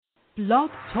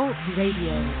Blog Talk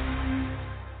Radio.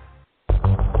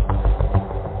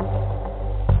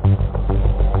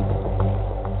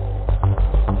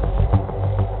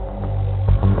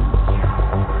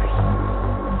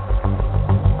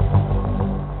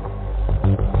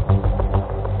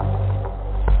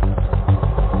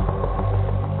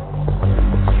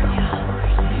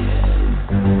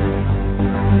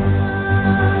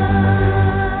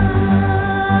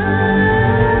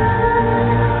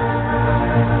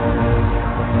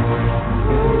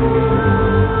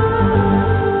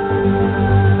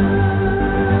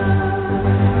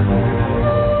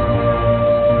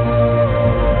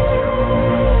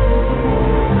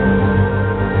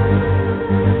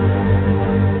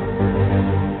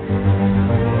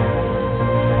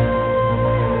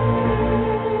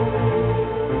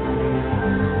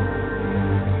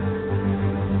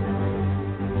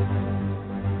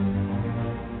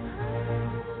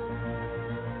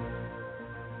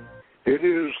 It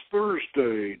is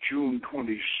Thursday, June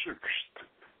 26th,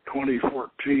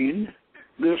 2014.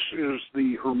 This is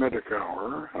the Hermetic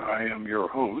Hour. I am your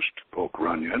host, Poke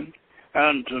Runyon,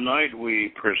 and tonight we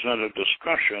present a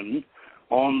discussion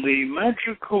on the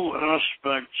magical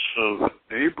aspects of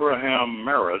Abraham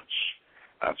Merritt's,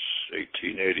 that's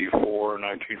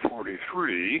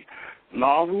 1884-1943,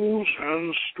 novels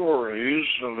and stories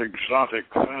of exotic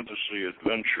fantasy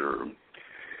adventure.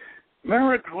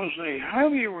 Merritt was a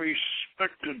highly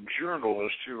respected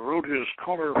journalist who wrote his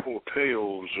colorful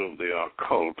tales of the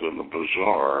occult and the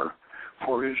bizarre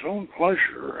for his own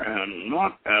pleasure and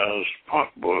not as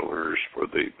potboilers for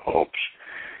the pulps,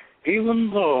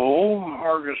 even though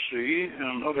ARGOSY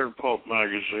and other pulp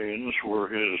magazines were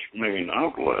his main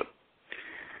outlet.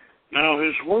 Now,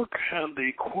 his work had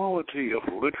the quality of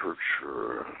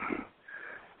literature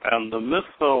and the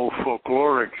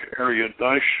mytho-folkloric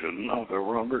erudition of the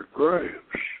Robert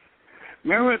Graves.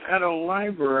 Merritt had a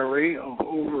library of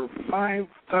over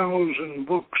 5,000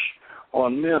 books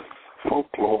on myth,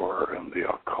 folklore, and the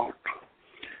occult.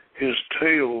 His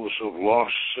tales of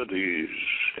lost cities,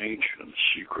 ancient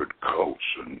secret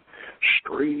cults, and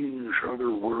strange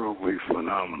otherworldly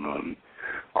phenomenon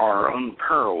are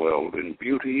unparalleled in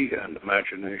beauty and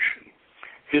imagination.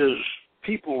 His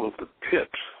People of the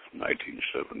Pit,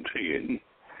 1917,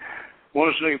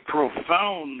 was a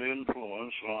profound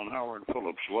influence on Howard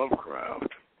Phillips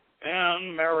Lovecraft,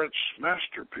 and Merritt's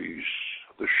masterpiece,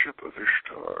 The Ship of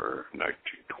Ishtar,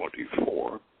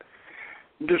 1924,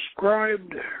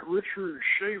 described Richard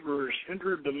Shaver's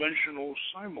interdimensional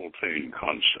Simultane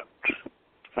concept.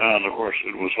 And, of course,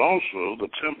 it was also the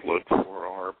template for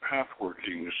our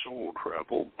pathworking soul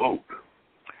travel boat.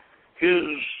 His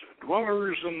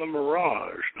Dwellers in the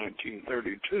Mirage,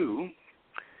 1932,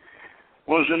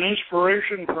 was an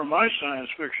inspiration for my science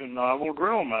fiction novel,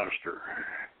 Drell Master.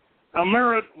 Now,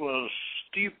 Merritt was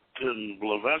steeped in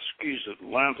Blavatsky's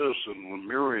Atlantis and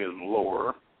Lemurian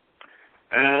lore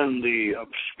and the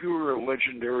obscure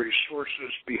legendary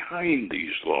sources behind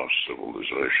these lost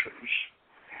civilizations.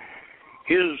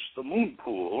 His The Moon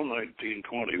Pool,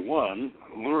 1921,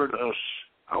 lured us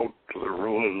out to the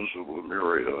ruins of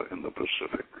Lemuria in the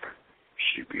Pacific.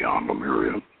 See Beyond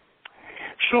Lemuria.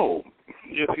 So,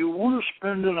 if you want to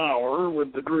spend an hour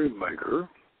with the Dream Maker,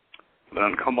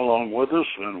 then come along with us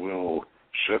and we'll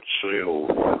set sail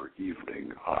for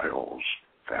Evening Isles.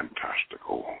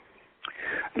 Fantastical.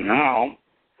 Now,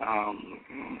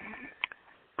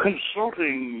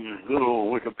 consulting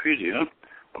little Wikipedia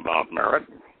about Merritt,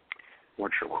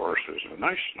 which of course is a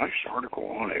nice article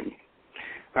on him,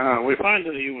 we find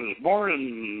that he was born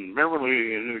in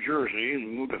Beverly, New Jersey,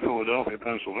 and moved to Philadelphia,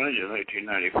 Pennsylvania in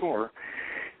 1894.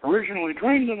 Originally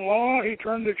trained in law, he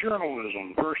turned to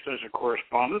journalism, first as a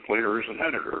correspondent, later as an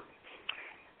editor.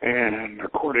 And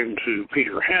according to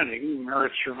Peter Hanning,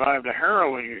 Merritt survived a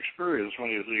harrowing experience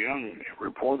when he was a young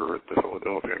reporter at the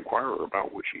Philadelphia Inquirer,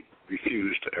 about which he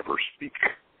refused to ever speak.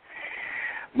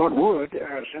 But would,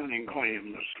 as Hanning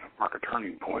claims, mark a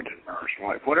turning point in Merritt's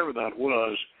life. Whatever that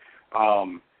was,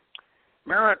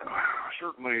 Merritt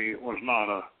certainly was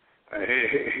not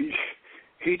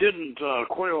he didn't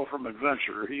quail from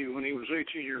adventure. When he was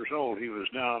 18 years old, he was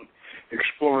down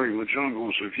exploring the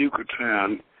jungles of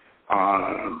Yucatan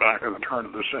back at the turn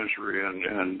of the century,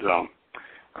 and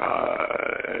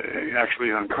actually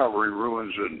uncovering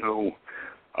ruins that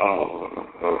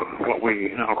what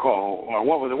we now call,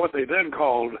 what they then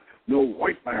called, no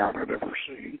white man had ever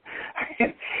seen.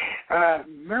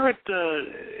 Merritt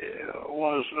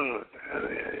was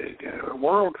a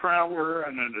world traveler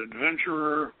and an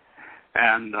adventurer,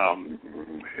 and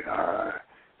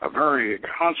a very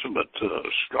consummate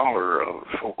scholar of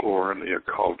folklore and the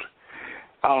occult.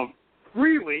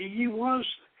 Really, he was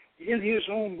in his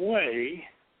own way,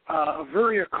 a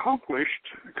very accomplished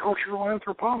cultural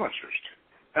anthropologist,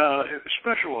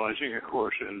 specializing, of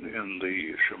course, in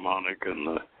the shamanic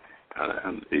and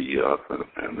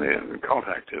the occult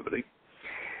activity.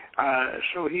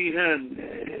 So he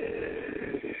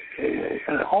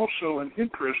had also an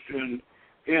interest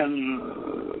in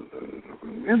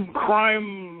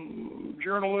crime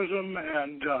journalism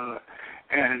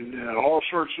and all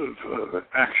sorts of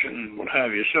action, what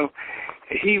have you. So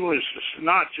he was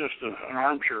not just an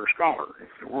armchair scholar, he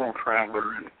was a world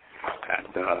traveler,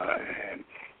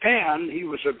 and he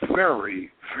was a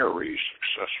very, very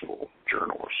successful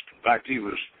journalist. In fact, he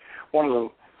was one of the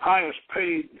highest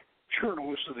paid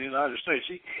journalists in the United States.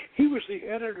 He was the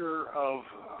editor of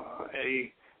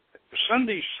a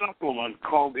Sunday supplement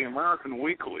called the American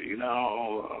Weekly.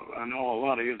 Now, I know a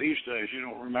lot of you these days, you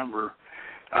don't remember.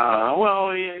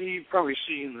 You've probably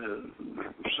seen the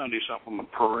Sunday supplement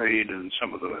parade and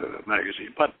some of the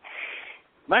magazines. But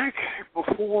back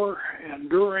before and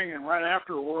during and right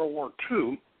after World War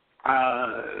II,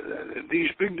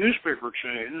 these big newspaper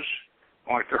chains,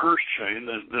 like the Hearst chain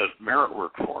that Merritt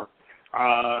worked for,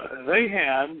 they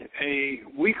had a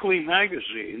weekly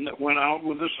magazine that went out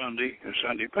with a Sunday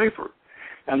paper,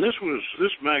 and this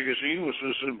magazine was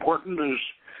as important as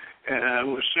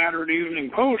was Saturday Evening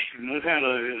Post, and it had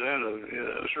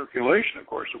a circulation, of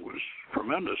course, that was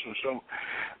tremendous. And so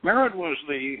Merritt was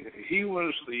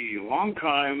the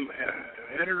longtime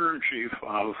editor-in-chief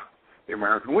of the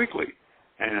American Weekly,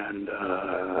 and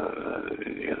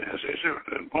as I said,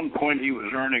 at one point he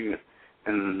was earning.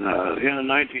 And at the end of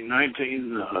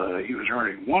 1919, he was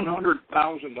earning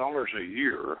 $100,000 a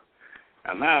year,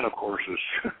 and that, of course,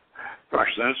 is,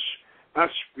 gosh,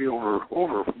 that's well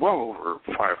over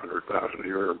 $500,000 a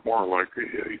year, more like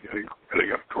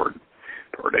getting up toward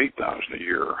 $8,000 a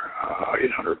year,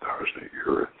 $800,000 a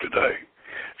year today.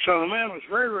 So the man was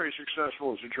very, very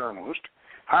successful as a journalist,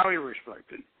 highly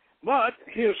respected. But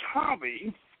his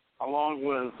hobby, along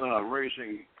with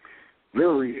raising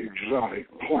very exotic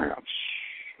plants.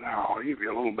 Now, I'll give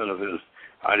you a little bit of his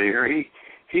idea here.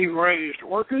 He raised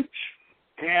orchids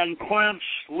and plants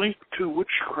linked to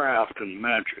witchcraft and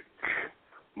magic.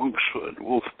 Monkshood,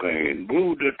 wolfbane,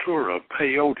 blue datura,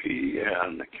 peyote,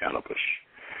 and cannabis.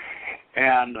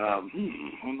 And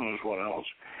who knows what else.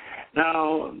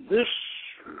 Now, this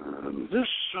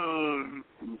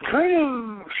kind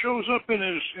of shows up in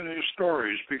his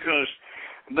stories, because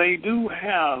they do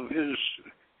have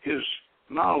his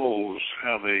novels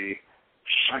have a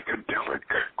psychedelic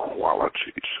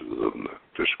quality to them. The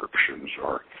descriptions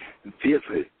are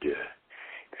vivid.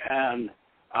 And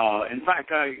in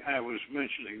fact, I was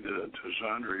mentioning to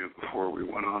Zandria before we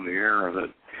went on the air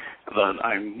that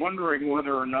I'm wondering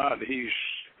whether or not he's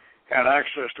had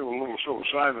access to a little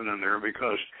psilocybin in there,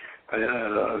 because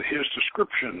his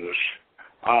descriptions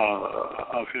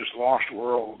of his lost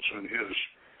worlds and his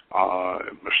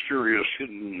mysterious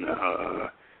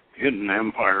hidden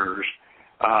empires,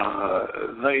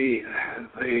 they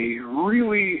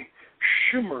really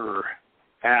shimmer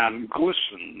and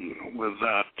glisten with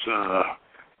that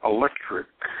electric,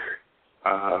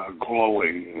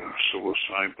 glowing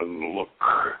psilocybin look.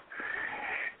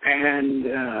 And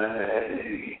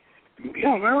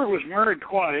Merritt was married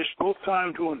twice, both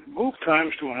times to an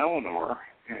Eleanor,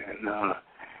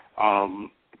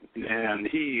 and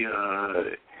he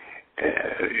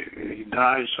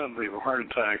died suddenly of a heart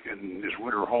attack in his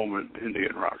winter home at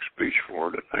Indian Rocks Beach,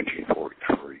 Florida, in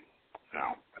 1943.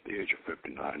 Now, at the age of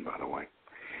 59, by the way.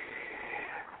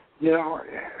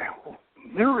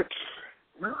 Merritt's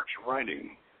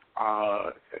writing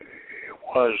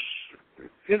was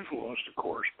influenced, of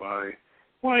course, by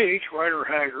H. Rider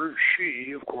Haggard.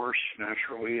 She, of course,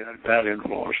 naturally, that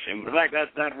influenced him. In fact,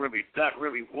 that really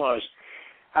was.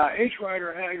 H.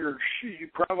 Rider Haggard, she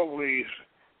probably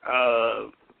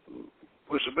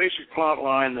was a basic plot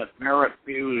line that Merritt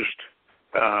used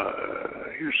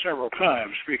several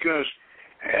times, because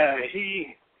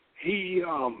he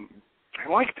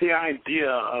liked the idea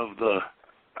of the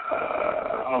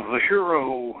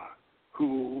hero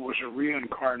who was a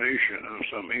reincarnation of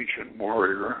some ancient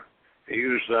warrior. He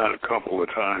used that a couple of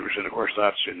times, and of course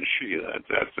that's in She.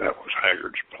 That was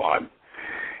Haggard's plot.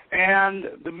 And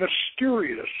the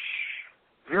mysterious,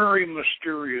 very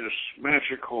mysterious,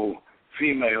 magical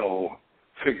female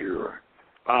figure.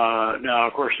 Now,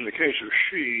 of course, in the case of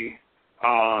She,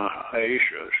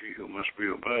 Aisha, She Who Must Be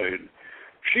Obeyed,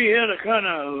 she had a kind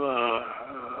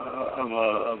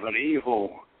of an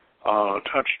evil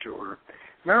touch to her.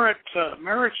 Merritt's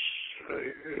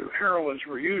heroines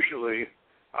were usually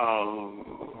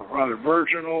rather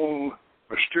virginal,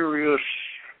 mysterious,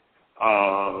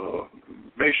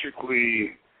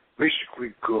 basically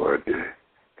good,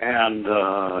 and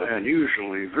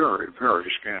usually very,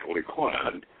 very scantily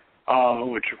clad,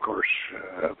 which of course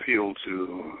appealed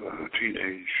to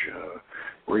teenage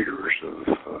readers of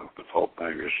the pulp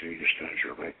magazines,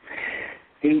 naturally.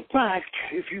 In fact,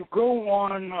 if you go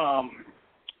on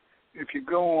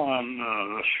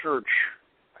a search,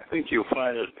 I think you'll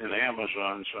find it in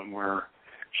Amazon somewhere.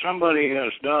 Somebody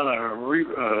has done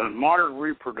a modern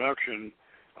reproduction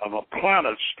of a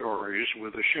Planet Stories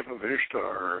with the Ship of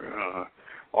Ishtar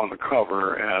on the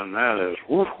cover, and that is,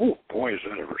 boy, is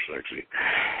that ever sexy.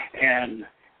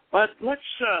 But let's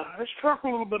talk a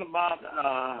little bit about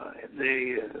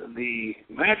the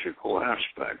magical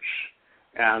aspects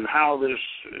and how this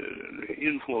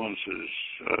influences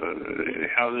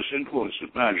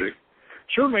magic.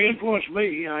 Certainly influenced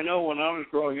me. I know when I was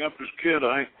growing up as a kid,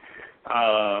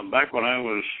 back when I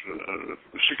was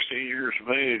 16 years of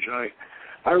age,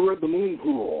 I read The Moon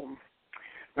Pool.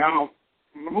 Now,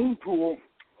 The Moon Pool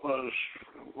was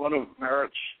one of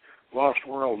Merritt's Lost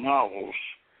World novels,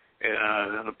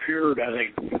 and it appeared, I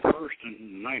think, first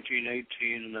in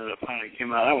 1918, and then it finally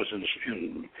came out. I was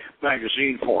in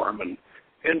magazine form, and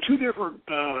in two different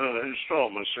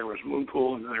installments. There was Moon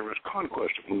Pool, and then there was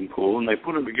Conquest of Moon Pool, and they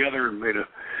put them together and made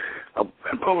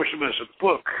and published them as a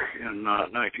book in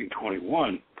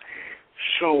 1921.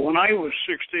 So when I was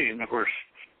 16, of course,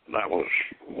 that was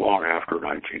long after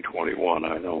 1921.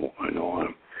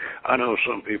 I know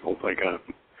some people think I'm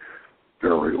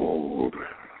very old,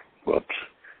 but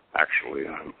actually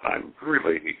I'm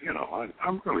really,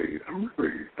 I'm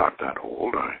really not that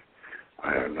old.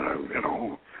 I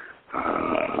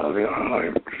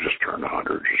just turned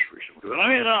 100 just recently.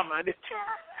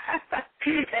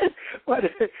 But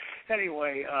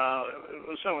anyway,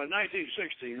 so in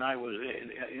 1916, I was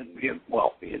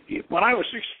when I was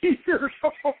 16 years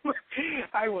old,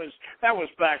 that was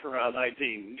back around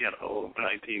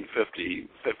 1950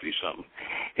 something,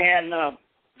 and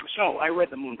so I read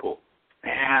The Moon Pool,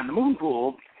 and The Moon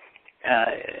Pool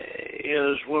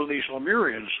is one of these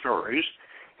Lemurian stories.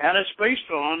 And it's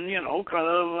based on, kind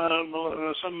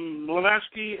of some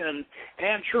Blavatsky and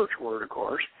Churchward, of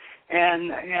course.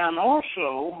 And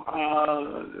also,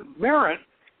 Merritt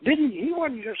he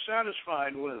wasn't just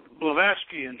satisfied with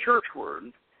Blavatsky and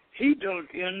Churchward. He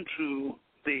dug into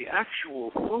the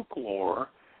actual folklore,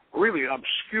 really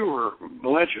obscure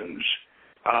legends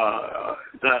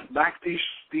that back these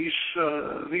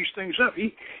things up.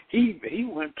 He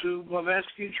went to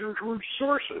Blavatsky and Churchward's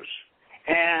sources.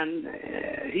 And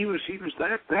he was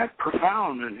that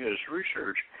profound in his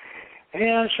research,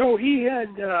 and so he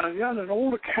had got an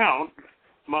old account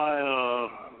by a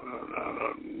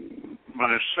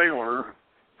sailor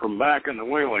from back in the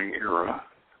whaling era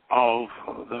of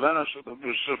the Venice of the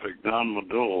Pacific, Don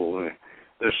Madul,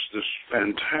 this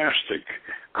fantastic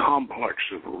complex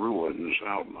of ruins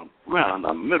out in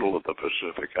the middle of the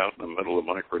Pacific, out in the middle of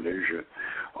Micronesia,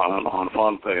 on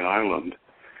Fonte Island.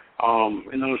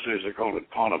 In those days, they called it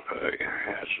Ponape.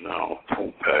 It's now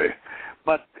Pompeii.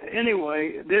 But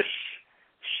anyway, this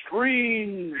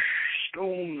strange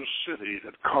stone city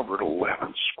that covered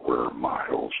 11 square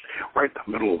miles, right in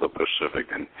the middle of the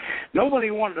Pacific, and nobody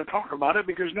wanted to talk about it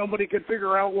because nobody could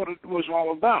figure out what it was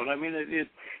all about. I mean,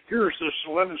 here's this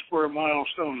 11 square mile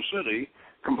stone city,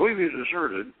 completely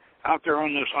deserted, out there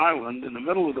on this island in the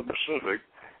middle of the Pacific,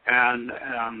 and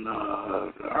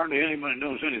hardly anybody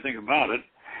knows anything about it.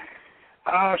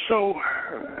 So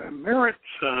Merritt,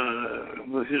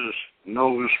 with his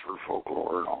nose for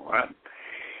folklore and all that,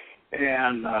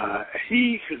 and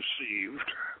he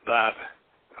conceived that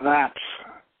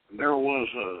there was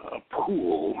a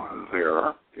pool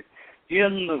there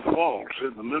in the vault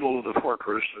in the middle of the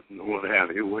fortress and what have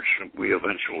you, which we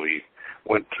eventually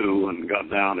went to and got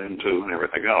down into and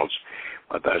everything else.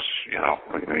 But that's,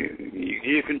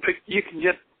 you can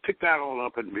pick that all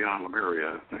up in Beyond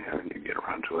Lemuria and you get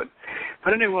around to it.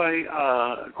 But anyway,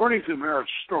 according to Merritt's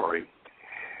story,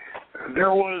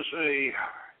 there was a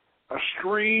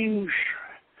strange,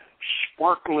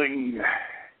 sparkling,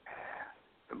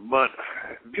 but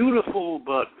beautiful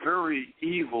but very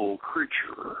evil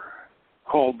creature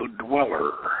called the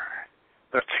Dweller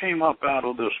that came up out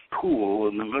of this pool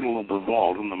in the middle of the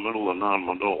vault, in the middle of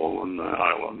Non-Madol and the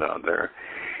island out there.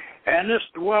 And this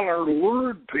Dweller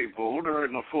lured people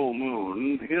during the full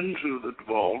moon into the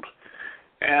vault,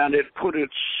 and it put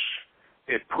its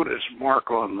mark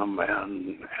on them,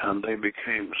 and they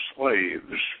became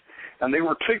slaves. And they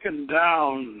were taken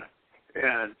down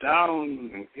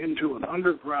into an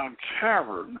underground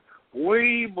cavern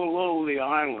way below the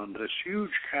island, this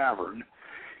huge cavern,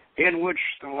 in which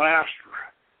the last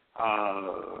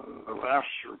the last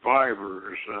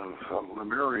survivors of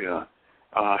Lemuria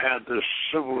had this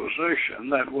civilization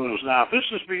that was, now if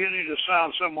this is beginning to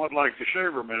sound somewhat like the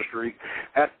Shaver Mystery,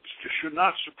 that should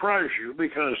not surprise you,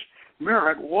 because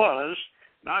Merritt was,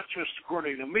 not just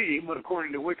according to me, but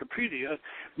according to Wikipedia,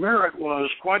 Merritt was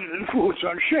quite an influence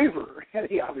on Shaver, and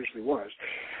he obviously was.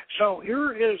 So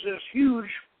here is this huge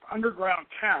underground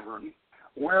cavern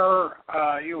where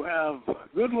you have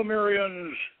good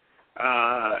Lemurians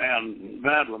and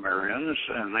bad Lemurians,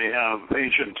 and they have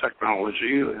ancient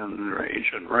technology and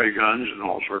ancient ray guns and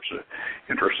all sorts of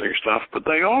interesting stuff. But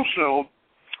they also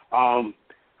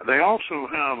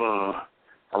have a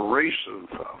race of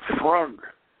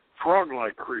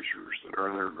frog-like creatures that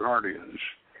are their guardians,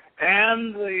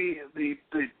 and the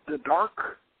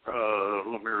dark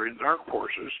Lemurian dark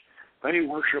forces. They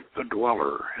worship the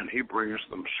Dweller, and he brings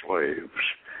them slaves,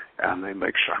 and they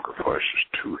make sacrifices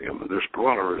to him. And this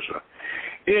Dweller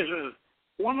is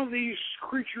one of these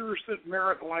creatures that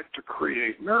Merritt liked to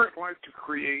create. Merritt liked to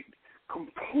create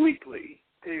completely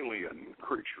alien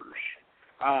creatures.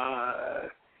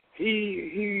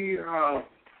 He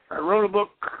wrote a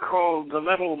book called The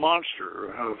Metal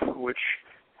Monster, of which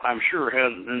I'm sure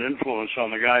had an influence on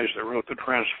the guys that wrote the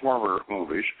Transformer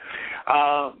movies.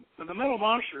 The Metal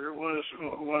Monster was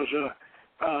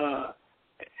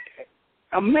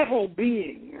a metal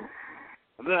being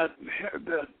that had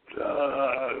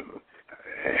a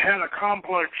hidden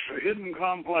complex in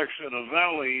a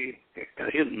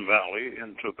hidden valley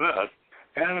in Tibet,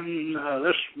 and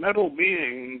this metal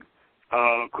being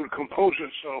could compose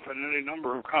itself in any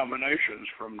number of combinations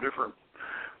from different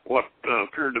what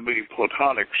appeared to be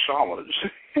platonic solids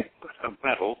of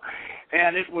metal,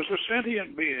 and it was a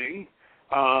sentient being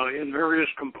in various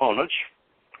components,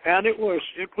 and it was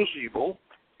evil.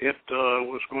 It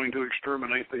was going to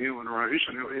exterminate the human race,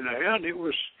 and in the end, it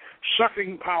was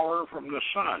sucking power from the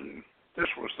sun. This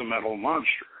was the Metal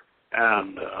Monster,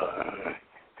 and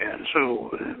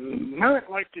so Merritt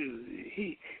liked to.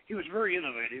 He was very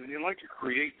innovative, and he liked to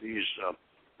create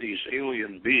these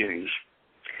alien beings.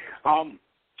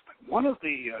 One of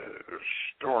the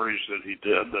stories that he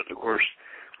did that, of course,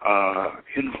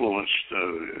 influenced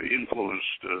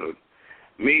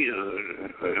me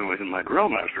in my Drell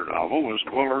Master novel was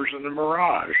Dwellers in the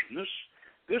Mirage. And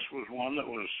this was one that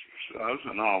was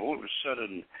a novel. It was set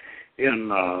in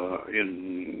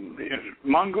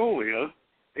Mongolia,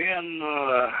 in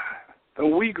the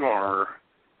Uyghur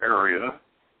area.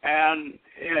 And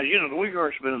you know, the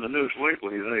Uyghurs have been in the news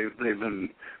lately.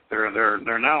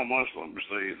 They're now Muslims.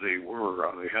 They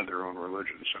had their own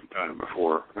religion sometime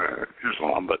before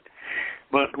Islam, but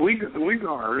the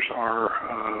Uyghurs are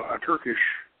a Turkish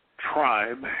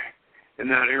tribe in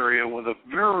that area with a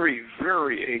very,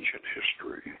 very ancient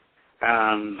history,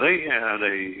 and they had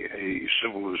a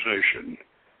civilization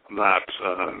that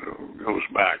goes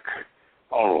back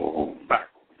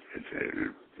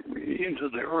into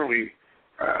the early.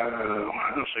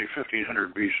 Let's say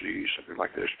 1500 BC, something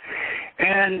like this.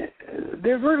 And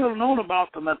they're very little known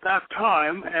about them at that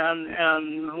time,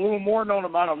 and a little more known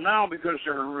about them now because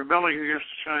they're rebelling against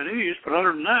the Chinese. But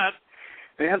other than that,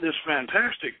 they had this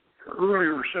fantastic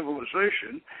earlier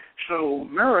civilization. So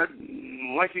Merritt,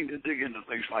 liking to dig into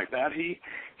things like that, he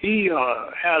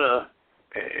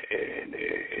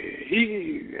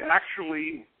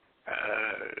actually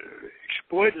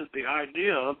exploited the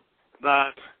idea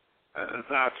that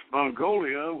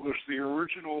Mongolia was the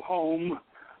original home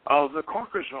of the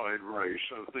Caucasoid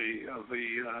race, of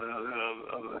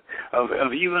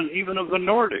even of the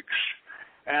Nordics,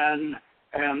 and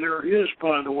there is,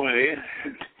 by the way,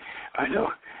 I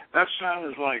know that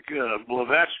sounds like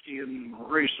Blavatskyan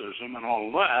racism and all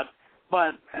of that,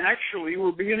 but actually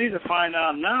we're beginning to find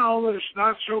out now that it's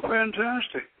not so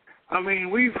fantastic. I mean,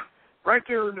 we've right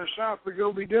there in the South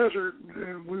Gobi Desert,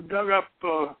 we've dug up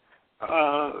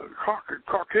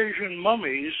Caucasian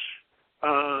mummies.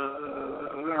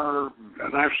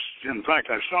 In fact,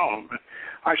 I saw them.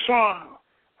 I saw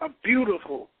a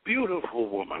beautiful, beautiful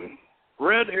woman,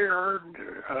 red-haired,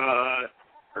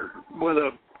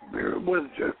 with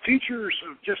features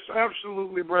of just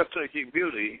absolutely breathtaking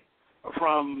beauty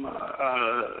from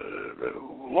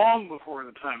long before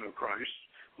the time of Christ,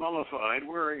 mummified,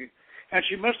 and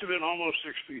she must have been almost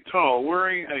 6 feet tall,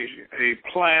 wearing a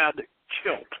plaid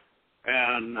kilt.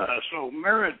 And so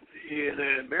Merritt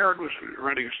was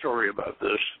writing a story about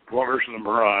this, Dwellers in the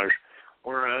Mirage,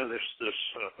 where this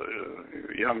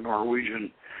young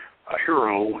Norwegian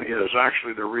hero is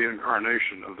actually the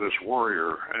reincarnation of this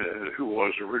warrior who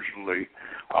was originally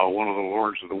one of the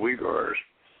lords of the Uyghurs.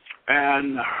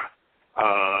 And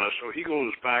so he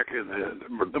goes back, and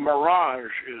the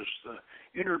Mirage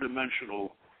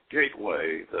interdimensional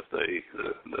gateway that they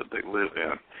live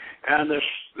in, and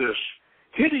this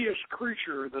hideous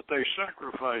creature that they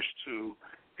sacrifice to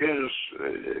is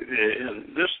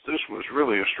this was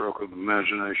really a stroke of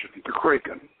imagination. The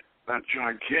Kraken, that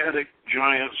gigantic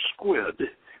giant squid,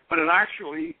 but it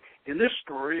actually in this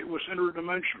story it was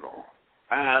interdimensional,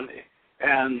 and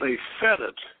they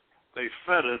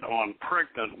fed it on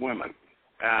pregnant women.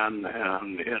 And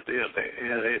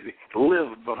it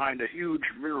lived behind a huge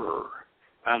mirror,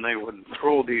 and they would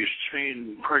throw these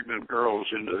chained pregnant girls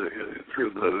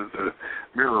through the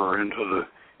mirror into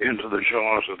the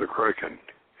jaws of the Kraken.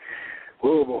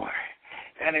 Oh boy!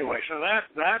 Anyway, so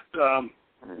that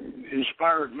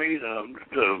inspired me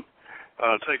to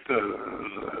take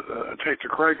the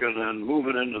Kraken and move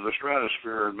it into the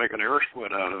stratosphere and make an air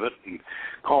squid out of it and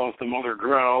call it the Mother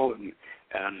Drell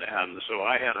and so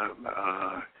I had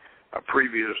a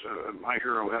previous my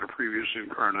hero had a previous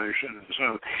incarnation,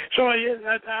 and so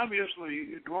that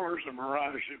obviously Dwellers of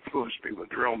Mirage influenced me with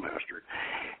Drell Master,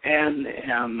 and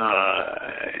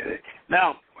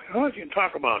now I can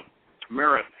talk about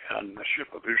Merritt and the Ship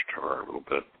of Ishtar a little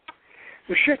bit.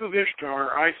 The Ship of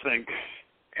Ishtar, I think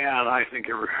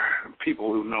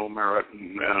people who know Merritt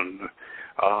and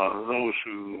those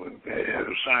who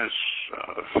science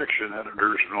fiction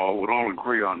editors and all would all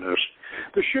agree on this.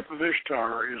 The Ship of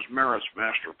Ishtar is Merritt's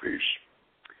masterpiece.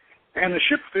 And the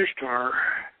Ship of Ishtar,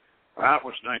 that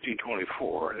was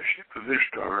 1924. The Ship of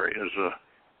Ishtar is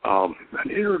an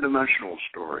interdimensional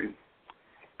story,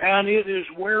 and it is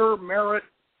where Merritt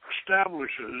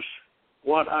establishes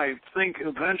what I think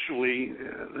eventually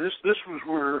this was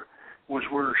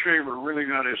where Shaver really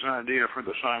got his idea for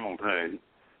the Simultane,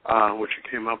 which he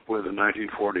came up with in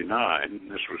 1949.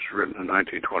 This was written in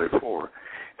 1924.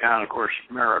 And, of course,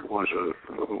 Merritt was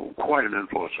quite an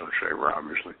influence on Shaver,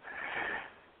 obviously.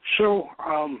 So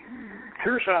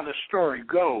here's how this story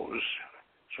goes,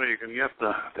 so you can get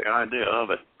the idea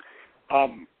of it.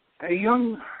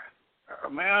 A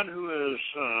man who is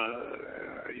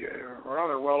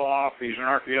rather well off, he's an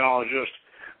archaeologist,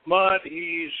 but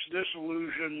he's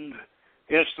disillusioned.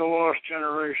 It's the lost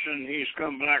generation. He's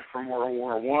come back from World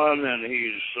War I, and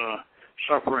he's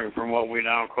suffering from what we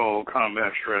now call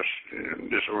combat stress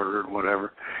disorder,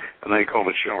 whatever, and they call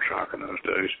it shell shock in those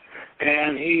days.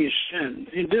 And he's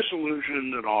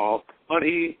disillusioned and all, but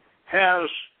he has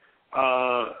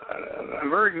a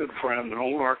very good friend, an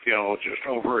old archaeologist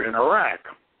over in Iraq.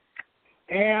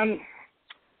 And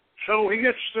so he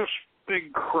gets this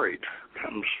big crate,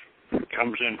 comes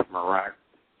in from Iraq,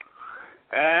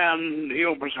 and he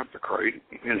opens up the crate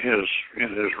in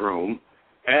his room,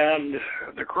 and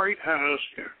the crate has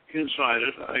inside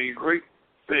it a great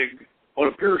big, what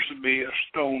appears to be a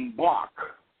stone block,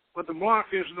 but the block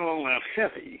isn't all that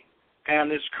heavy, and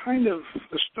the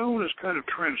stone is kind of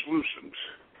translucent,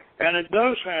 and it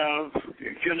does have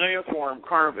cuneiform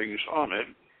carvings on it.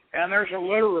 And there's a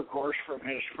letter, of course, from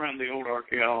his friend, the old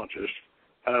archaeologist,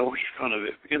 which is kind of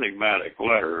an enigmatic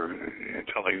letter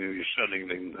telling him he's sending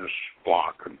him this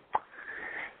block.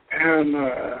 And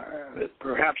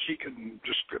perhaps he can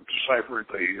just decipher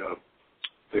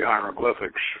the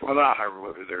hieroglyphics. Well, not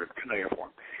hieroglyphics, they're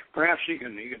cuneiform. Perhaps he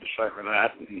can decipher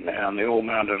that, and the old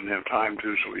man doesn't have time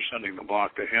to, so he's sending the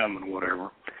block to him and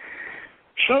whatever.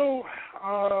 So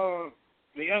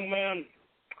the young man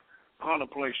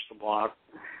contemplates the block,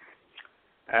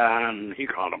 and he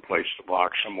contemplates the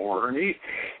block some more, and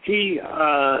he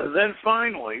then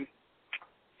finally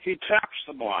he taps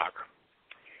the block,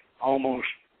 almost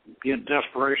in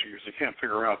desperation because they can't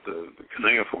figure out the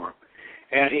cuneiform,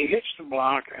 and he hits the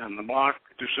block, and the block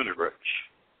disintegrates.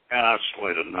 And it's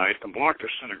late at night. The block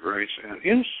disintegrates, and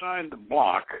inside the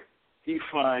block he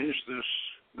finds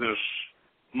this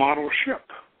model ship.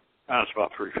 And it's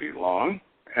about 3 feet long,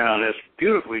 and it's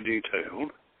beautifully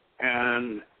detailed,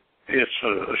 and it's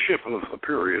a ship of a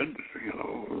period,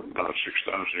 about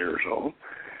 6,000 years old.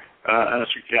 And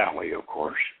it's a galley, of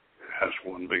course. It has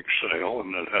one big sail,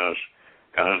 and it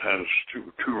has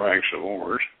two ranks of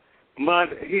oars. But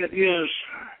it is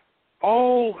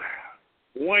all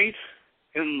white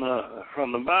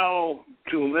from the bow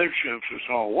to amidships. It's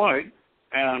all white,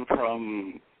 and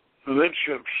from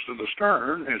amidships to the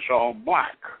stern, it's all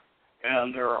black.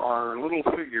 And there are little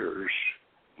figures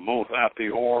both at the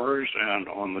oars and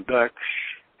on the decks,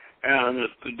 and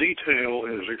the detail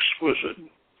is exquisite.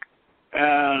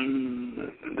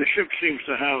 And the ship seems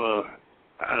to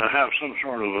have some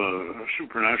sort of a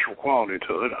supernatural quality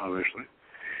to it, obviously.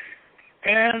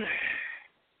 And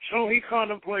so he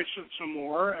contemplates it some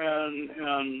more, and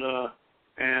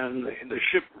the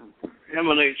ship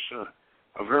emanates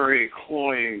a very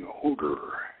cloying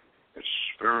odor. It's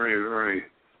very, very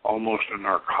almost a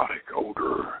narcotic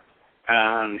odor.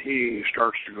 And he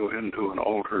starts to go into an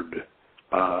altered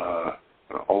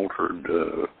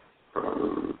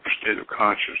state of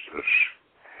consciousness.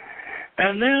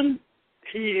 And then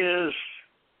he is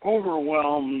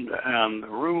overwhelmed, and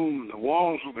the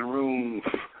walls of the room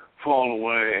fall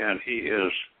away, and he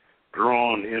is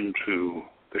drawn into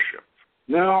the ship.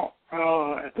 Now,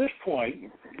 at this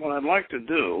point, what I'd like to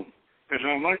do is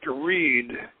I'd like to read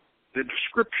the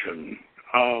description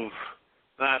of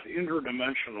that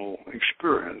interdimensional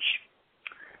experience.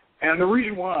 And the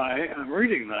reason why I'm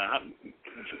reading that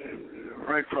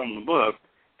right from the book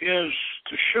is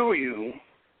to show you,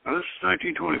 now this is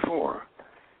 1924,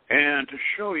 and to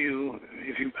show you,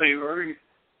 if you pay very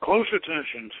close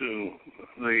attention to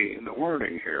the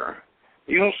wording here,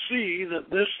 you'll see that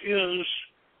this is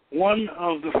one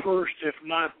of the first, if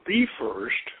not the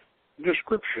first,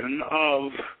 description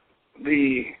of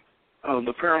the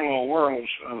parallel worlds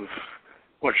of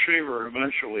what Shaver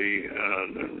eventually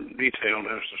detailed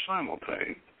as the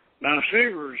Simultane. Now,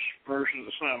 Shaver's version of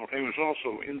the Simultane was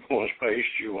also influenced by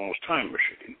H.G. Wells' Time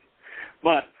Machine,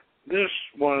 but this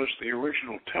was the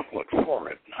original template for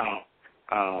it. Now,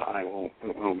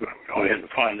 we'll go ahead and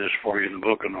find this for you in the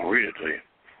book, and I'll read it to you.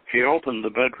 He opened the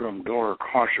bedroom door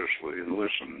cautiously and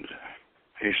listened.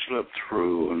 He slipped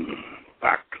through and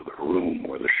back to the room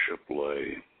where the ship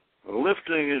lay.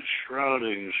 Lifting its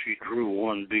shroudings, he drew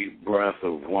one deep breath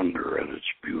of wonder at its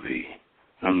beauty,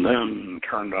 and then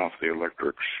turned off the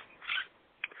electrics.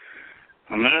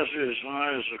 And as his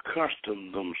eyes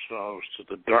accustomed themselves to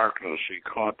the darkness, he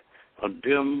caught a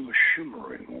dim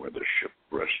shimmering where the ship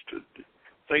rested,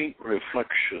 faint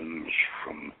reflections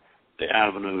from the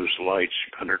avenue's lights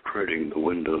penetrating the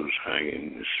window's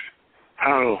hangings.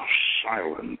 How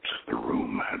silent the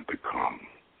room had become.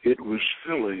 It was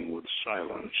filling with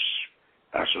silence,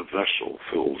 as a vessel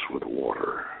fills with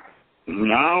water.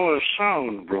 Now a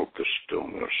sound broke the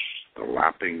stillness, the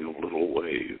lapping of little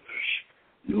waves,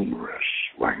 numerous,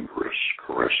 languorous,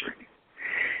 caressing.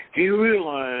 He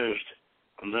realized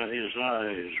that his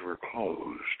eyes were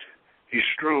closed. He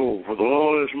strove with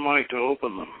all his might to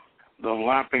open them. The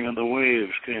lapping of the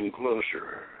waves came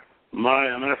closer. By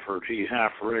an effort, he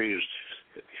half raised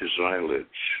his eyelids.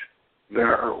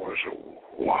 There was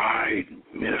a wide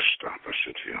mist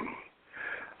opposite him,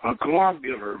 a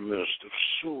globular mist of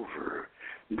silver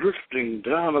drifting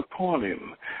down upon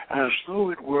him as though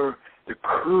it were the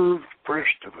curved breast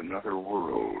of another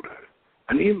world,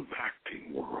 an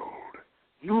impacting world.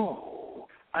 No,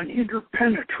 an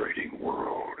interpenetrating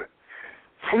world.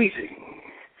 Fleeting,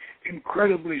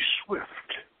 incredibly swift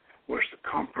was the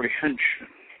comprehension.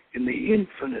 In the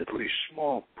infinitely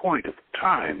small point of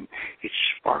time it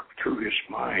sparked through his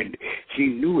mind. He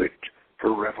knew it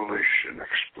for revelation,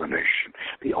 explanation,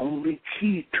 the only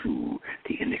key to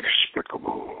the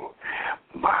inexplicable.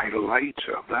 By light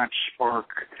of that spark,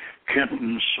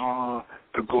 Kenton saw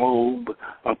the globe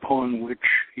upon which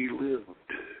he lived.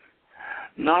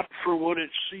 Not for what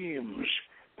it seems,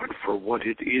 but for what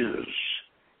it is.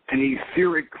 An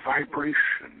etheric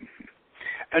vibration.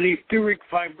 An etheric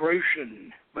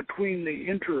vibration between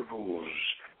the intervals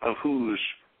of whose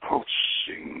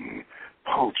pulsing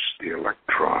pulse the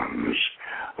electrons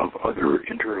of other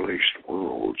interlaced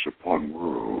worlds upon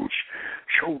worlds,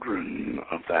 children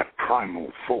of that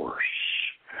primal force,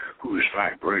 whose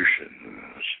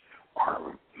vibrations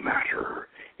are matter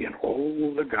in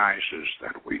all the guises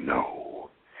that we know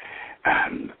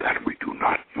and that we do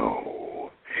not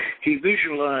know. He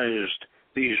visualized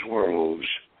these worlds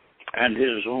and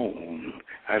his own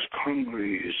as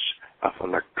congrees of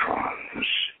electrons,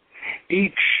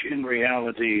 each in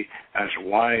reality as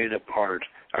wide apart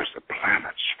as the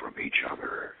planets from each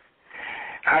other.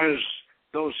 As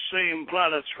those same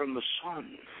planets from the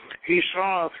sun, he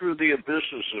saw through the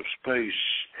abysses of space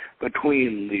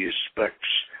between these specks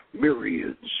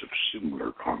myriads of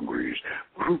similar congrees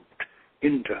grouped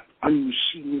into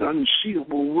unseen,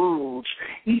 unseeable worlds,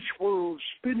 each world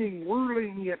spinning,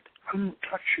 whirling, yet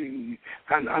untouching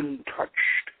and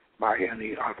untouched by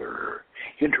any other,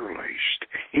 interlaced,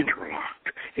 interlocked,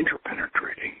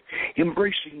 interpenetrating,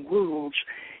 embracing worlds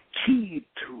keyed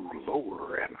to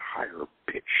lower and higher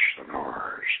pitch than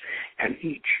ours, and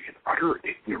each in utter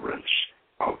ignorance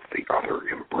of the other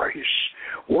embrace,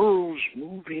 worlds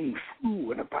moving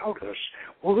through and about us,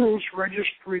 worlds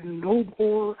registering no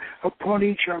more upon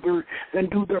each other than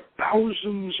do the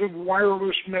thousands of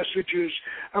wireless messages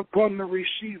upon the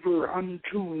receiver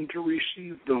untuned to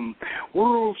receive them,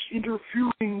 worlds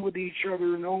interfering with each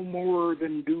other no more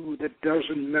than do the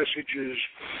dozen messages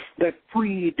that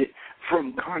freed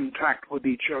from contact with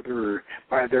each other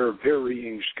by their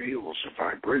varying scales of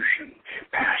vibration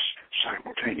pass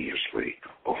simultaneously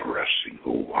over a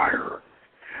single wire.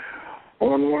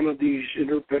 On one of these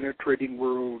interpenetrating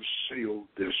worlds sailed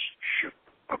this Ship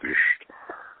of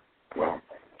Ishtar. Well,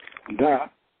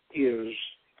 that is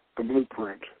the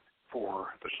blueprint for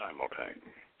the Simultane.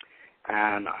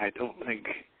 And I don't think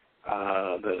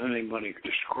that anybody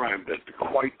described it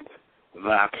quite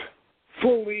that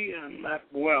fully and that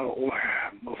well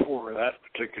before that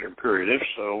particular period. If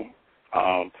so,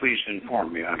 please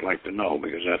inform me. I'd like to know,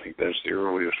 because I think that's the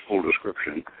earliest full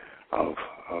description of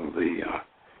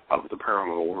the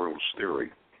parallel worlds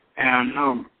theory. And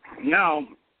now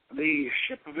the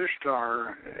Ship of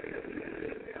Ishtar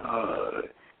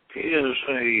is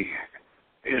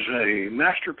a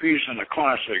masterpiece and a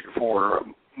classic for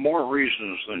more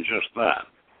reasons than just that.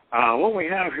 What we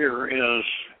have here is,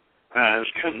 as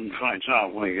Kenton finds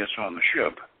out when he gets on the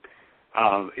ship,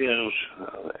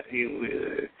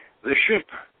 the ship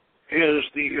is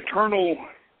the eternal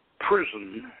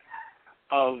prison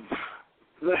of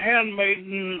the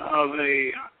handmaiden of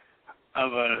a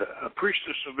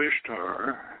priestess of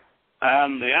Ishtar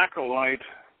and the acolyte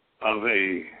of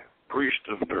a priest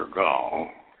of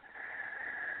Nergal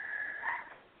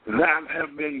that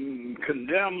have been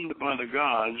condemned by the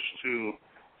gods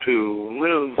to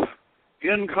live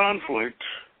in conflict,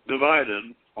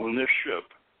 divided on this ship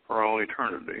for all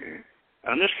eternity.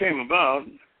 And this came about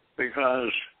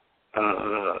because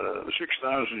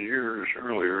 6,000 years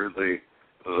earlier, the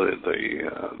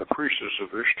priestess of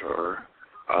Ishtar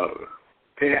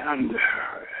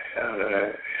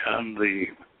and the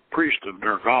priest of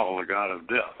Nergal, the god of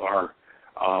death, are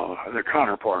the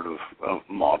counterpart of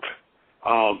Mot.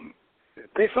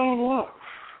 They fell in love,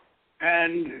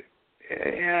 and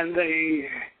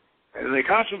they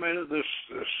consummated this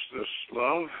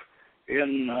love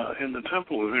in the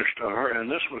temple of Ishtar, and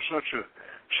this was such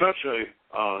a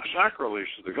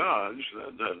sacrilege to the gods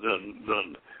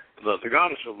that the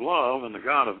goddess of love and the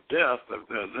god of death that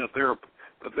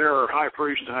their high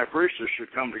priest and high priestess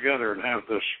should come together and have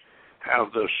this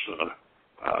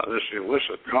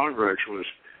illicit congress was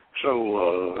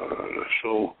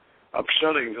so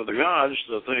upsetting to the gods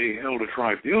that they held a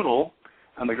tribunal,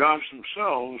 and the gods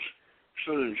themselves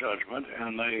stood in judgment,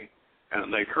 and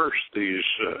they cursed these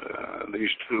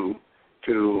two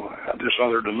to this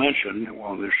other dimension,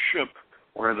 this ship,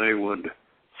 where they would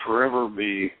forever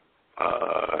be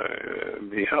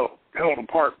held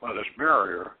apart by this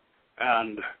barrier.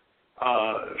 And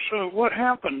so what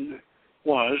happened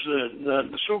was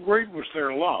that so great was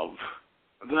their love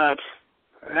that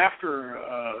after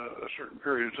a certain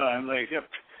period of time, they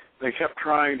kept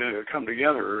trying to come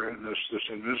together in this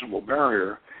invisible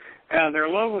barrier, and their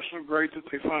love was so great that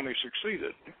they finally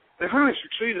succeeded. They finally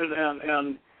succeeded,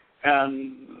 and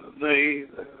they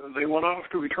went off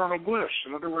to eternal bliss.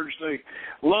 In other words,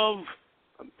 love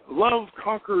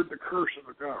conquered the curse of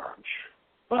the gods,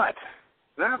 but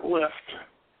that left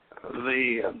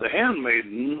the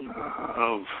handmaiden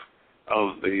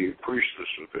of the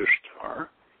priestess of Ishtar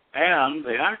and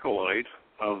the acolyte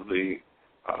of the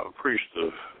priest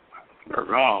of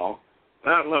Nergal.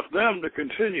 That left them to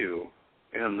continue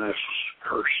in this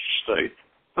cursed state.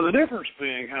 But the difference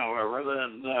being, however,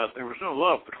 that there was no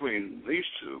love between these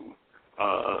two.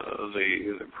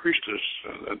 The priestess,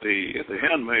 the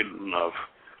handmaiden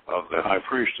of the high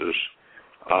priestess,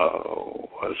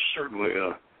 was certainly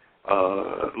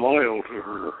loyal to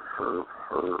her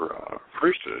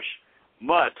priestess,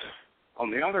 but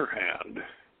on the other hand,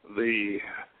 the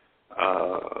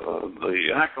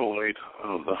acolyte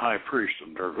of the high priest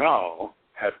of Nergal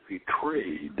had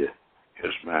betrayed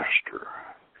his master,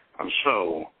 and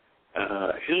so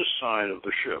his side of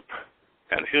the ship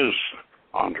and his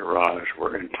entourage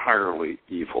were entirely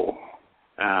evil.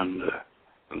 And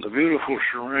the beautiful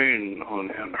Shireen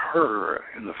and her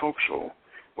in the forecastle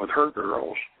with her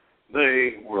girls,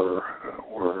 they were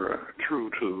true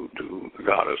to the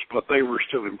goddess, but they were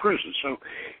still in prison. So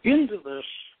into this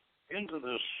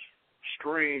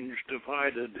strange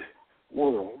divided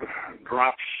world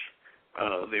drops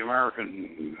the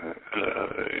American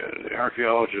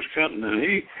archaeologist Kenton,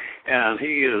 and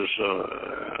he is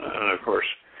of course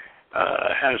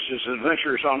has his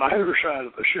adventures on either side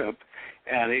of the ship,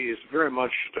 and he is very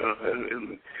much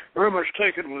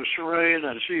taken with Shireen,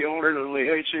 and she alternately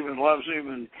hates him and loves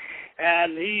him,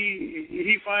 and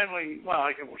he finally, well,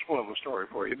 I can spoil the story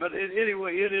for you, but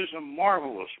anyway, it is a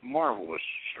marvelous, marvelous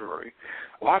story.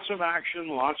 Lots of action,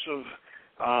 lots of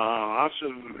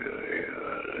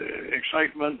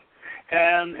excitement,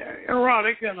 and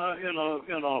erotic in a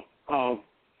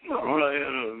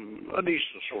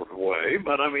decent sort of way,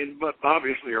 but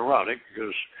obviously erotic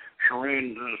because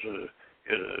Shireen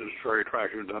is very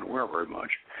attractive and doesn't wear very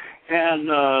much, and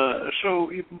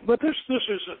but this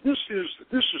is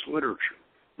literature.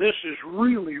 This is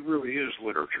really is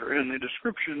literature, and the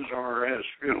descriptions are, as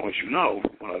you know,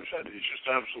 what I've said, it's just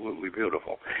absolutely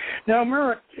beautiful. Now,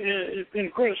 Merritt has been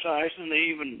criticized, and they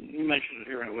even mentioned it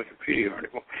here in a Wikipedia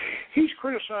article. He's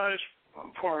criticized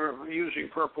for using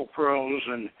purple prose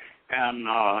and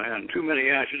too many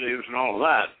adjectives and all of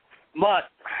that, but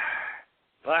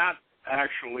that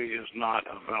actually is not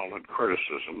a valid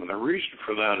criticism, and the reason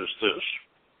for that is this.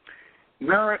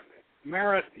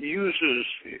 Merritt's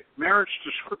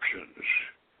descriptions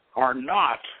are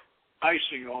not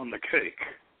icing on the cake.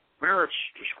 Merritt's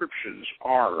descriptions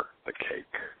are the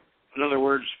cake. In other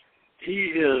words,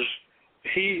 he is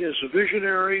a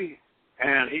visionary,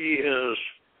 and he is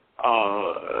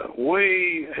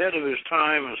way ahead of his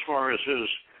time as far as his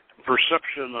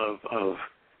perception of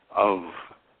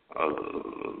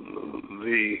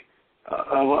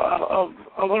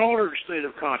an altered state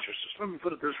of consciousness. Let me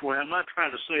put it this way: I'm not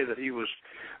trying to say that he was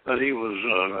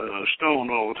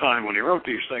stoned all the time when he wrote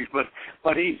these things, but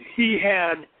he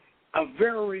had a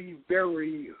very,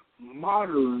 very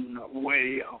modern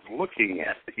way of looking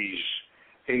at these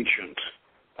ancient,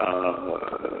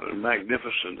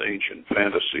 magnificent ancient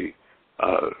fantasy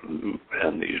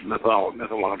and these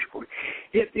mythological.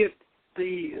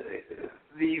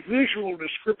 The visual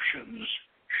descriptions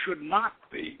should not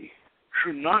be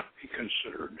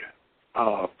considered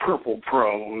purple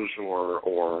prose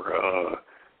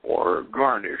or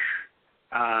garnish.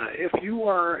 If you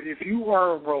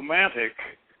are romantic,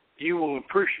 you will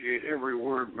appreciate every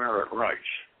word Merritt writes.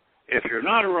 If you're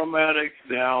not a romantic,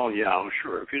 now, yeah,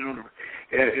 sure. If you're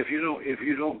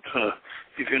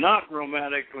not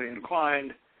romantically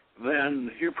inclined,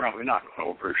 then you're probably not going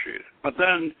to appreciate it. But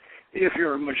then, if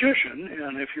you're a magician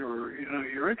and if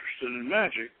you're interested in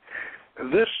magic,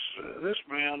 this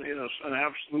man is an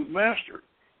absolute master.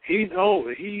 He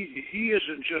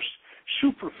isn't just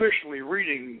superficially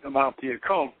reading about the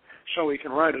occult so he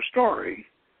can write a story.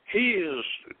 He is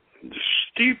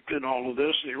steeped in all of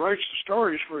this, and he writes the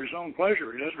stories for his own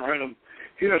pleasure. He doesn't write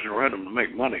them to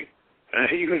make money.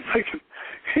 He would make them,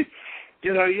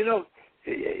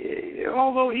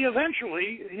 although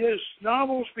his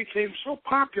novels became so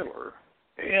popular,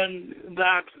 and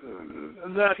that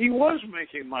he was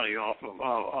making money off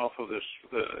of this,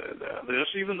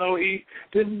 even though he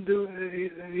didn't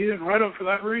write them for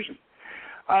that reason.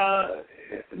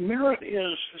 Merritt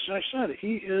is, as I said,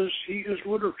 he is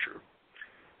literature,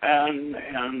 and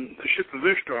the Ship of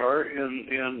Ishtar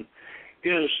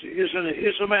is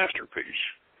a masterpiece.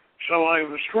 So I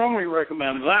would strongly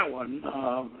recommend that one.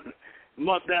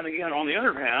 But then again, on the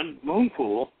other hand,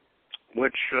 Moonpool,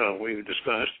 which we've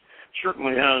discussed,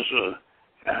 certainly has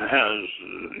a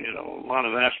lot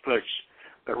of aspects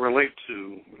that relate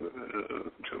to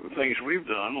things we've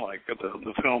done, like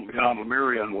the film Beyond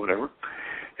Lemuria and whatever,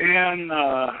 and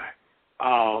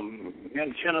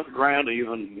Kenneth Grant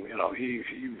even, he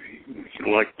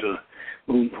liked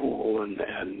Moonpool and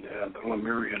the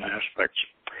Lemurian aspects.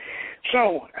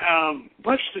 So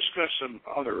let's discuss some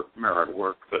other Merritt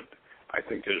work that I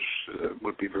think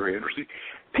would be very interesting.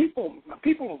 People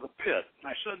of the pit.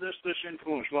 I said this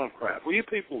influenced Lovecraft. Well, you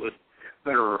people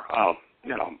that are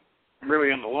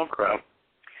really into Lovecraft,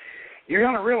 you're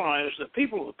going to realize that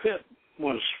People of the Pit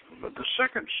was the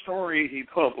second story he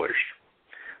published.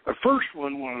 The first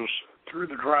one was Through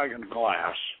the Dragon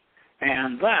Glass,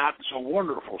 and that's a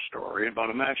wonderful story about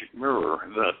a magic mirror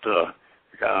that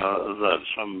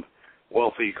some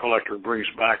wealthy collector brings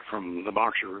back from the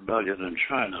Boxer Rebellion in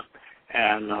China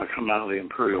and come out of the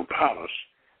Imperial Palace.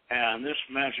 And this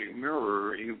magic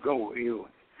mirror, the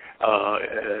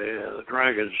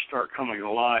dragons start coming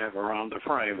alive around the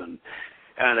frame, and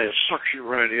it sucks you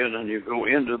right in, and you go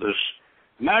into this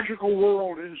magical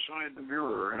world inside the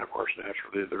mirror. And of course,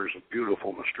 naturally, there's a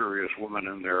beautiful, mysterious woman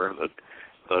in there that's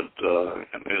going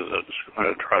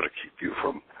to try to keep you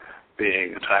from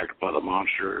being attacked by the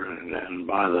monster, and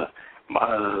by the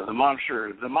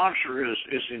monster. The monster is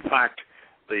in fact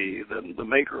the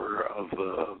maker of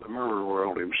the mirror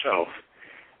world himself.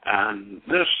 And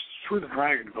this Through the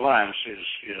Dragon Glass is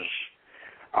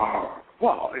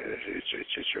Well,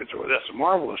 that's a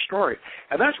marvelous story,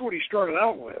 and that's what he started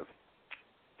out with.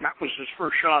 That was his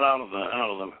first shot out of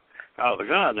the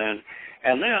gun,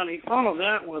 and then he followed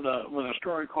that with a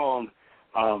story called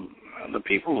The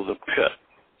People of the Pit.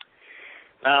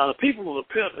 Now, The People of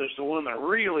the Pit is the one that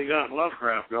really got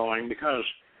Lovecraft going, because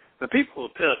The People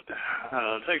of the Pit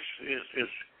is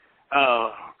a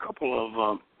couple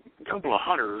of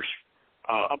hunters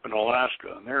up in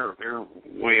Alaska, and they're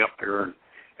way up there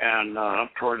and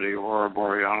up toward the Aurora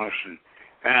Borealis,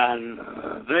 and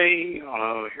they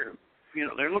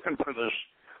they're looking for this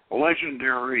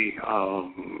legendary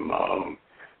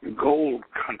gold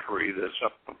country that's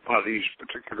up by these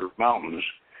particular mountains,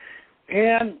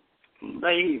 and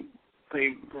they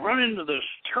run into this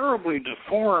terribly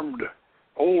deformed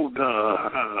old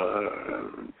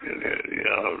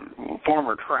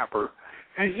former trapper,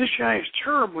 and this guy is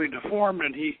terribly deformed,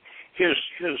 and his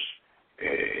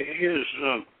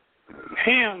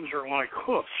hands are like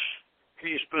hoofs.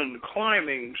 He's been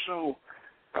climbing so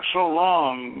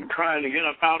long, trying to get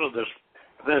up out of this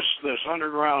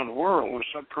underground world, this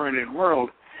subterranean world,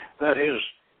 that his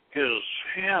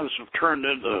hands have turned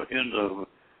into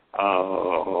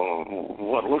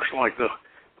what looks like the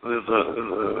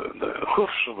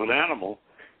hoofs of an animal,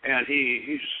 and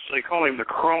they call him the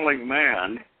crawling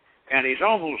man, and he's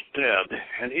almost dead.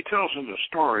 And he tells him the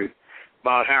story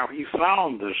about how he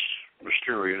found this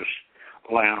mysterious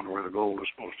land where the gold is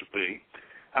supposed to be,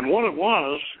 and what it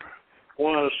was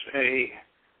a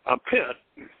pit,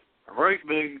 a great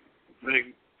big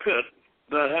pit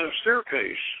that had a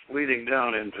staircase leading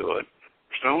down into it,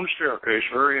 stone staircase,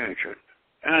 very ancient.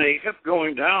 And he kept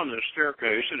going down this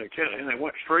staircase, and it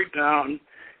went straight down,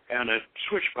 and it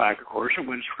switched back, of course, and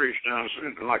went straight down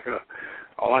like a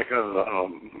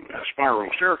spiral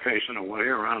staircase in a way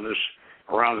around the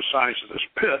sides of this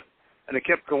pit. And it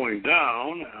kept going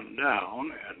down and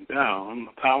down and down,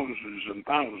 thousands and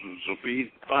thousands of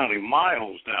feet, finally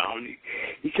miles down.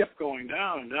 He kept going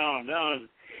down and down and down,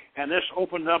 and this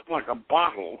opened up like a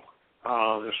bottle,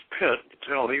 this pit,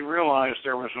 until he realized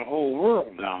there was a whole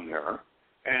world down there,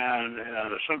 and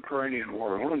a subterranean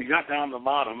world. And he got down to the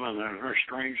bottom, and there's very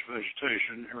strange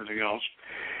vegetation and everything else.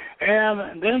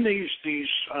 And then these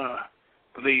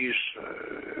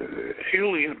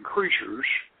alien creatures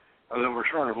that were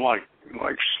sort of like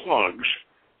slugs,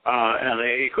 and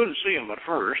he couldn't see them at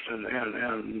first, and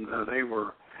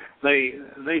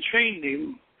they chained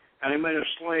him, and they made a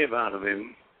slave out of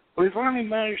him. Well, he finally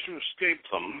managed to escape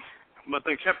them, but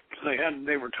they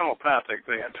were telepathic.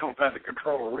 They had telepathic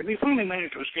control over him. He finally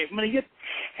managed to escape them,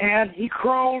 and he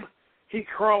crawled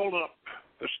up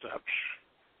the steps.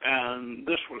 And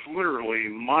this was literally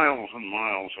miles and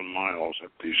miles and miles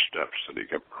up these steps that he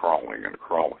kept crawling and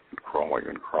crawling and crawling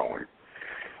and crawling.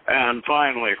 And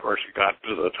finally, of course, he got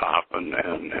to the top, and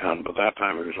by that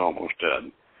time he was almost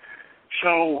dead.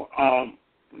 So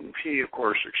he, of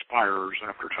course, expires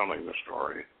after telling the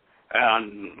story.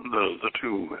 And the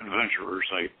two adventurers,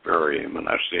 they bury him, and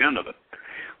that's the end of it.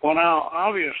 Well, now,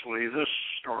 obviously, this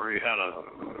story had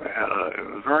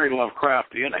a very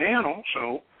Lovecraftian, and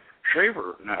also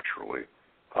Shaver, naturally,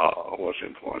 was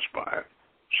influenced by it.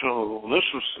 So this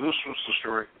was the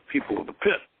story, People of the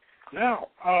Pit. Now,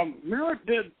 Merritt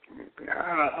did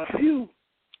a few.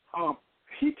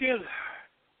 He did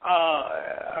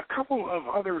a couple of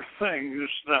other things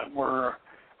that were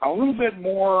a little bit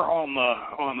more on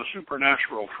the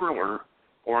supernatural thriller,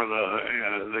 or a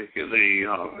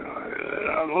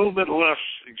little bit less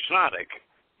exotic,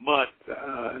 but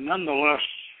nonetheless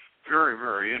very,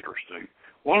 very interesting.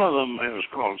 One of them is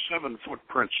called 7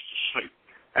 Footprints to Satan,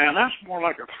 and that's more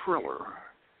like a thriller.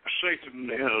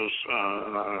 Satan is,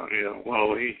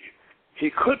 he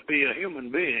could be a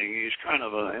human being. He's kind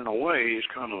of in a way, he's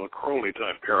kind of a Crowley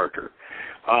type character,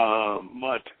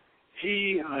 but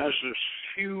he has this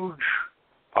huge,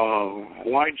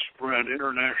 widespread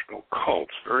international cult,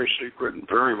 very secret and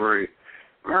very, very,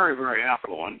 very, very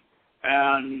affluent,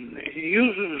 and he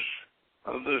uses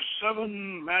the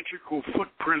 7 magical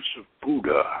footprints of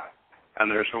Buddha, and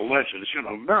there's a legend.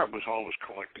 Merritt was always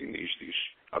collecting these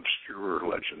obscure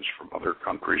legends from other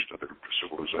countries, other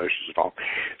civilizations and all.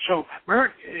 So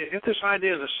Merritt had this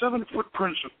idea, the 7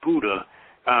 footprints of Buddha,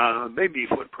 baby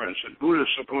footprints, and Buddha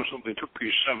supposedly took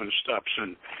these 7 steps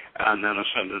and then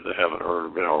ascended to heaven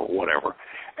or whatever.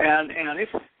 And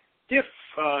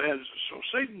so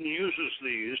Satan uses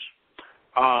these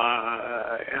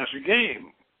as a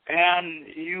game. And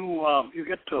you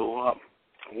get to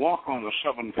walk on the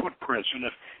 7 footprints,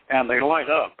 and they light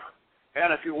up.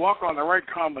 And if you walk on the right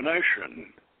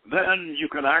combination, then you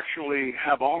can actually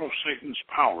have all of Satan's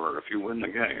power if you win the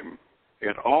game.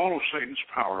 and all of Satan's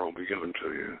power will be given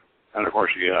to you. And, of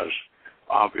course, he has,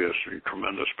 obviously,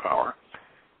 tremendous power.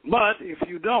 But if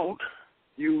you don't,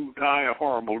 you die a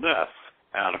horrible death.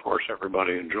 And, of course,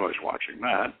 everybody enjoys watching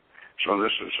that. So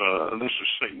this is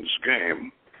Satan's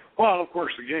game. Well, of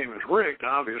course, the game is rigged.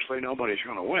 Obviously, nobody's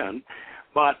going to win.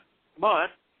 But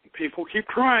people keep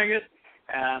trying it.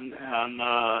 And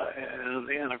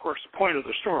of course, the point of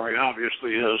the story,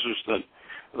 obviously, is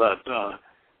that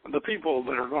the people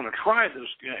that are going to try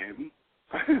this game,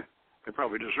 they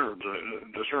probably deserve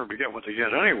to get what they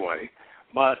get anyway.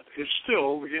 But it's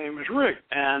still, the game is rigged.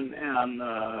 And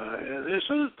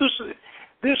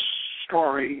this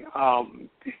story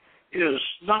is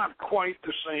not quite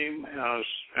the same as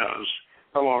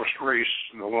the Lost Race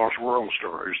and the Lost World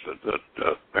stories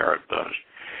that Merritt does.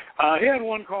 He had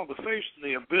one called The Face in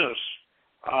the Abyss,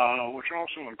 which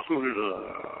also included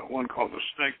one called The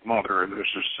Snake Mother, and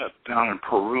this is set down in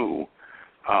Peru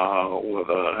with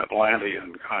an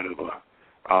Atlantean kind of a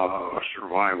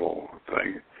survival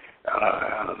thing.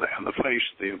 And The Face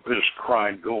in the Abyss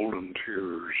cried golden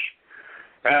tears.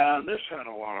 And this had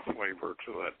a lot of flavor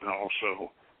to it, and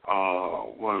also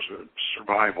was a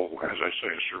survival, as I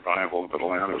say, a survival of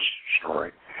Atlantis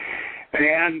story.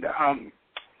 And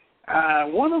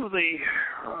one of the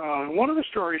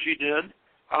stories he did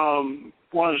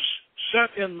was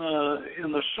set in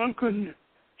the sunken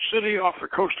city off the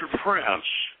coast of France.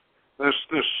 This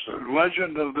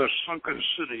legend of the sunken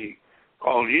city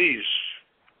called Yves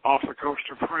off the coast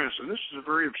of France, and this is a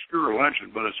very obscure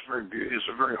legend, but it's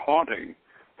a very haunting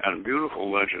and beautiful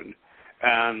legend.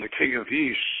 And the king of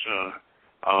Yves,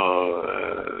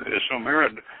 so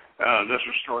Merritt does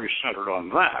a story centered on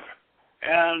that.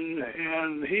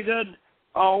 And he did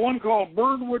one called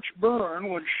Bird Which Burn,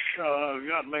 which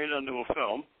got made into a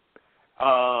film.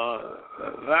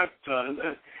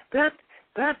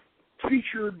 That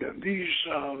featured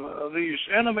these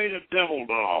animated devil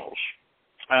dolls,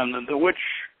 and the witch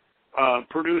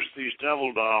produced these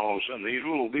devil dolls, and these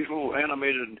little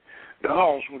animated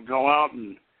dolls would go out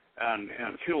and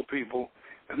kill people.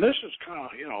 And this is kind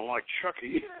of, like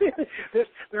Chucky.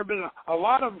 There have been a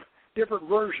lot of different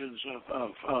versions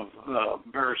of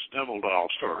Merritt's devil doll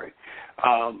story,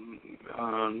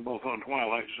 both on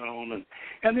Twilight Zone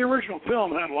and the original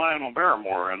film had Lionel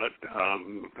Barrymore in it.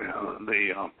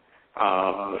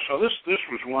 So this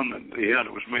was one that he had.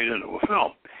 It was made into a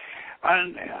film,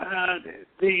 and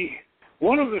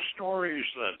one of the stories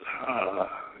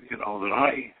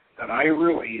that I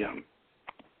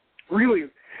really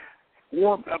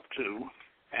warmed up to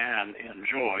and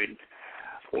enjoyed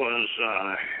was,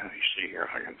 let me see here if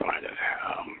I can find it.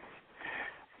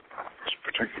 This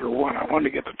particular one, I wanted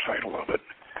to get the title of it.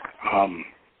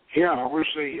 It was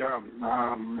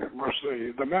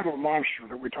the metal monster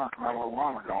that we talked about a little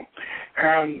while ago.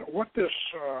 And what the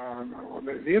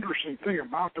interesting thing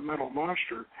about the metal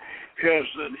monster is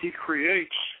that he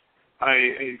creates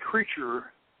a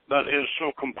creature that is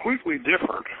so completely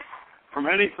different from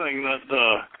anything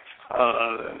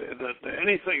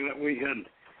anything that we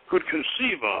could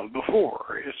conceive of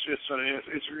before.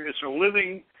 It's a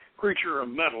living creature of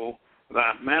metal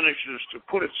that manages to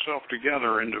put itself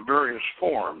together into various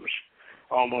forms,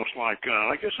 almost like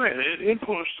I say, it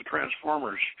influenced the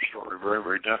Transformers story very,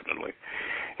 very definitely,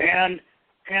 and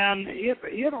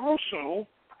it also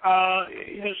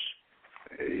is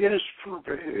in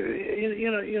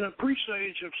a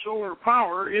presage of solar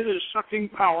power. It is sucking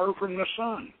power from the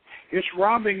sun. It's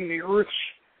robbing the Earth's.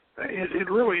 It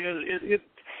really is.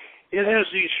 It has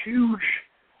these huge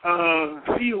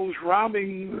fields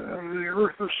robbing the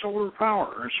Earth of solar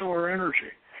power and solar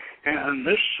energy. And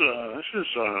this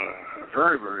is a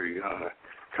very, very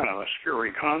kind of a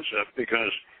scary concept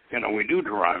because, we do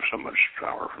derive so much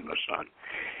power from the sun.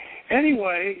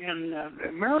 Anyway,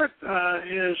 Merritt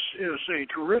is a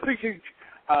terrific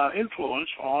influence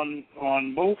on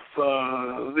both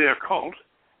the occult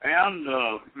and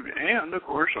of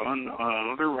course on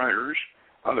other writers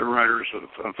of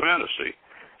fantasy.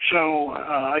 So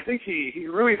I think he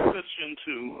really fits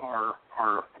into our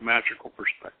magical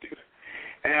perspective,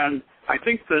 and I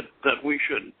think that we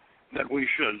should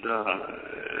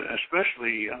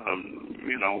especially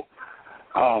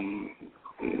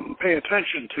pay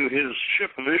attention to his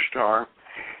Ship of Ishtar.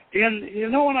 And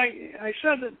when I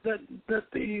said that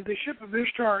the Ship of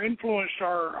Ishtar influenced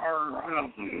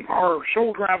our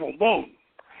soul travel boat,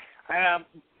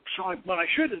 but I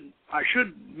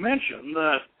should mention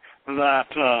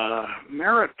that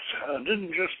Merritt didn't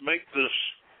just make this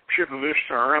Ship of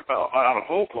Ishtar up out of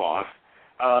whole cloth.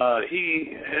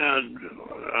 He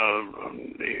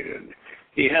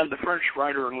he had the French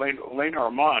writer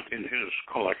Lenormand in his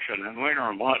collection, and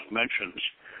Lenormand mentions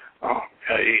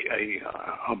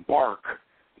a bark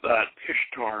that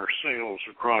Ishtar sails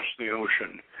across the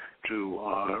ocean to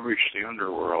reach the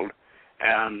underworld,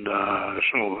 and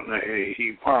so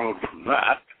he borrowed from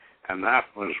that, and that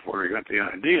was where he got the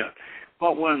idea.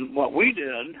 But what we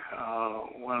did,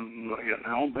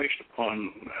 based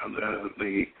upon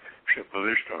the Ship of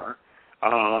Ishtar,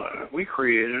 we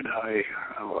created a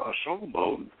soul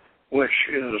boat, which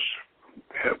is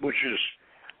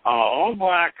all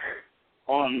black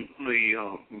on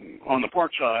the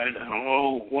port side and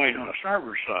all white on the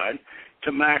starboard side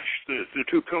to match the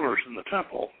two pillars in the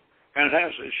temple. And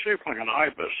it's shaped like an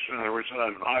ibis. In other words, it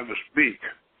has an ibis beak.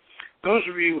 Those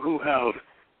of you who have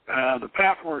the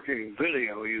pathworking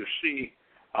video, you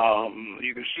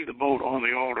can see the boat on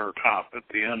the altar top at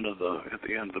the end of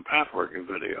the pathworking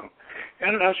video,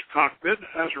 and it has a cockpit,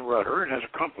 it has a rudder, it has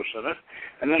a compass in it,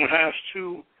 and then it has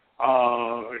two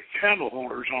candle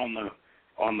holders on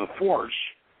the thwarts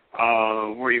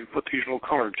where you put these little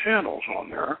colored candles on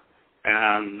there,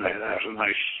 and it has a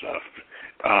nice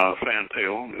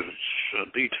fantail.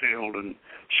 It's detailed in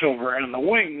silver, and the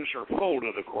wings are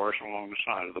folded, of course, along the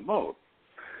side of the boat.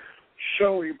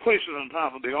 So you place it on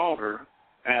top of the altar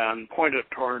and point it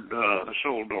toward the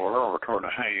soul door or toward a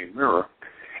hanging mirror,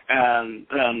 and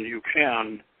then you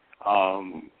can,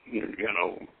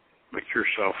 make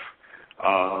yourself,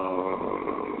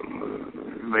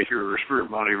 make your spirit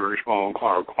body very small and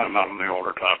climb out on the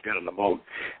altar top, get in the boat,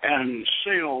 and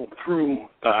sail through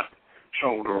that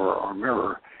soul door or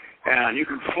mirror. And you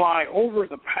can fly over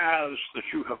the paths that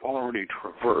you have already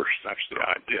traversed. That's the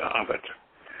idea of it.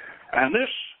 And this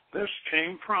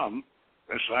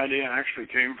idea actually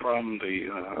came from it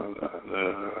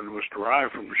was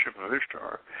derived from the Ship of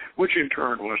Ishtar, which in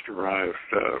turn was derived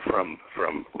from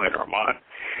Lenormand.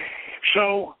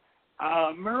 So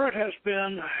Merritt has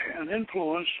been an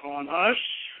influence on us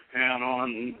and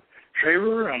on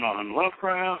Shaver and on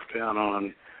Lovecraft and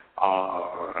on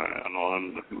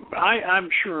I'm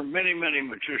sure many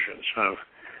magicians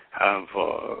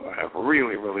have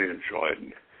really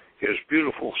enjoyed his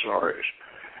beautiful stories.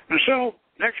 And so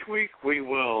next week we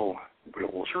will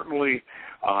certainly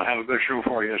have a good show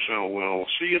for you. So we'll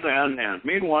see you then. And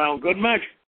meanwhile, good magic.